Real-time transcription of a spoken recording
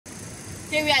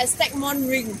Okay, we are at Stagmont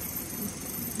Ring.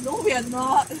 No, we are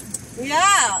not.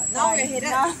 Yeah, now we're headed.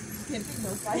 Can take the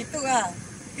side.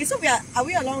 Okay, so are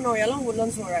we along? No, we're along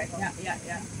Woodlands Road, right?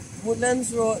 Yeah.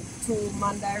 Woodlands Road to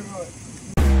Mandai Road.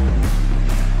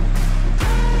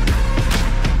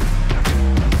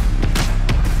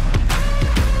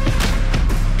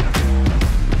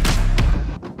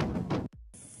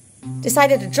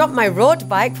 Decided to drop my road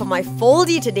bike for my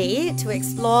Foldie today to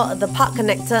explore the Park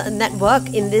Connector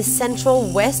network in this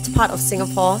central west part of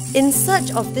Singapore in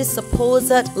search of this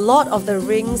supposed Lord of the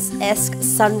Rings-esque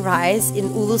sunrise in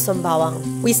Ulu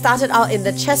Sembawang. We started out in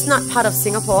the Chestnut part of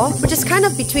Singapore, which is kind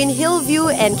of between Hillview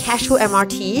and Cashew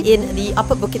MRT in the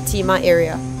Upper Bukit Timah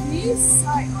area. This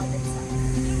side or that side?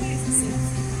 Where is the same?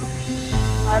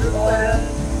 I don't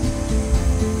know.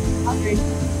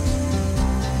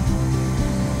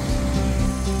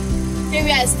 Okay,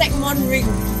 we are at Stagmont Ring.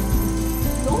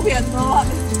 No, we are not.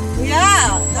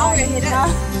 Yeah, now we're headed.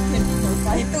 Can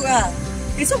take the side.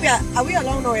 Okay, so are we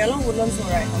along? No, we're along Woodlands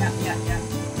Road, right? Yeah.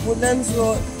 Woodlands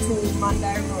Road to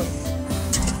Mandai Road.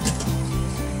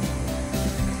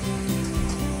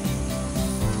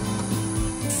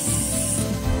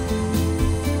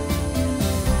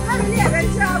 Not really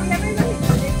adventure. We haven't even hit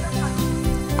the nature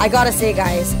part. I gotta say,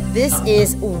 guys, this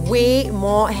is way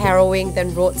more harrowing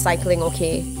than road cycling,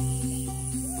 okay?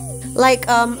 Like,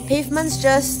 pavements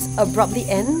just abruptly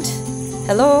end.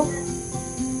 Hello? Oh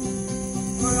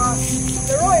my god.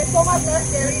 The road is so much less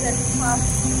scary than this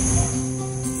path.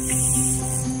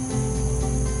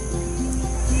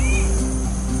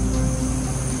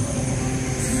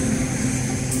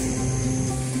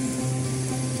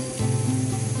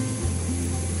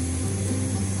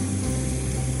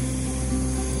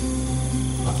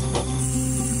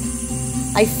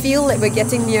 I feel like we're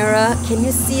getting nearer. Can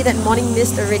you see that morning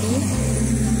mist already?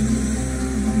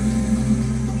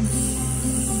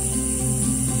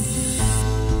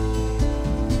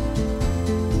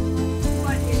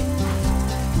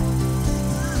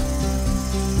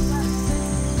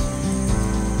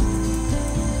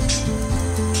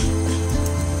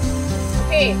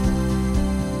 Okay,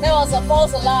 that was a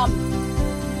false alarm.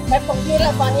 I've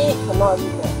concluded funny. I'm not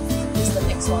anymore. This is the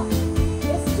next one.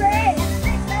 It's straight.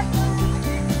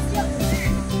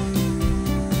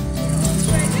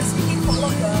 Follow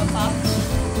the path.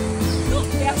 Look,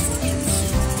 there are signs.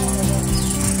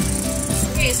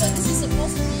 Okay, so this is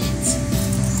supposed to be it.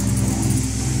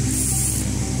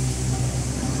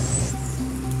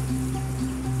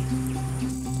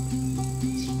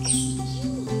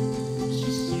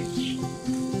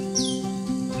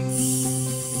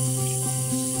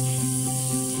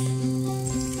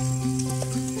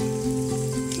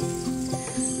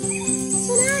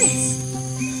 So nice.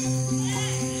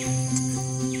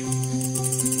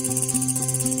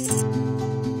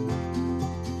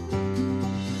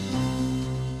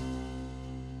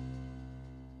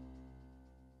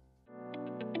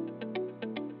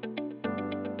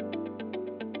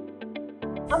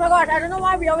 Oh my god, I don't know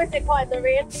why we always get caught in the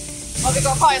rain. Oh, we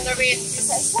got caught in the rain. It's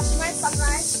like such a nice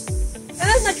sunrise. And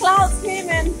then the clouds came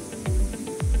in.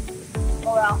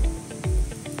 Oh well.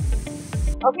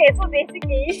 Okay, so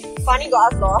basically, Funny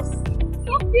got us lost.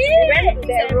 We went to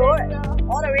that road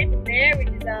all the way to there, which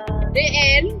is a dead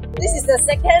end. This is the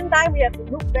second time we have to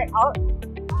look back out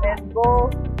and go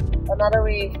another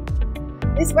way.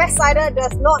 This west sider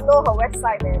does not know her west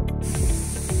side, man.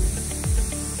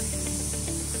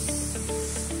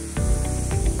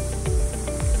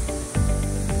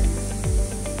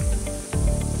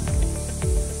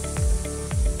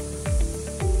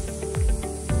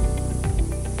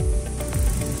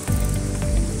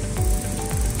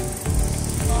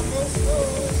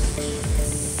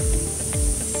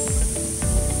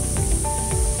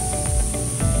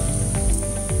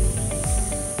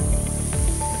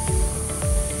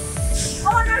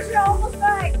 Oh my gosh, we're almost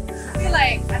back! I feel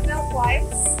like I fell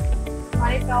twice.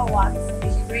 Funny fell once.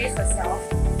 She braced herself.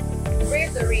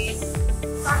 Braved the rain.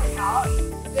 Started out.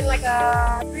 It's been like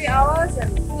 3 hours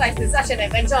and I feel like it's such an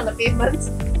adventure on the pavement.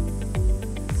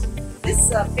 This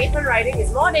pavement riding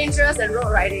is more dangerous than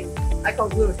road riding, I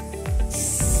conclude.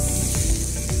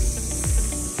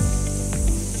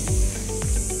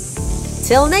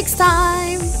 Till next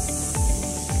time!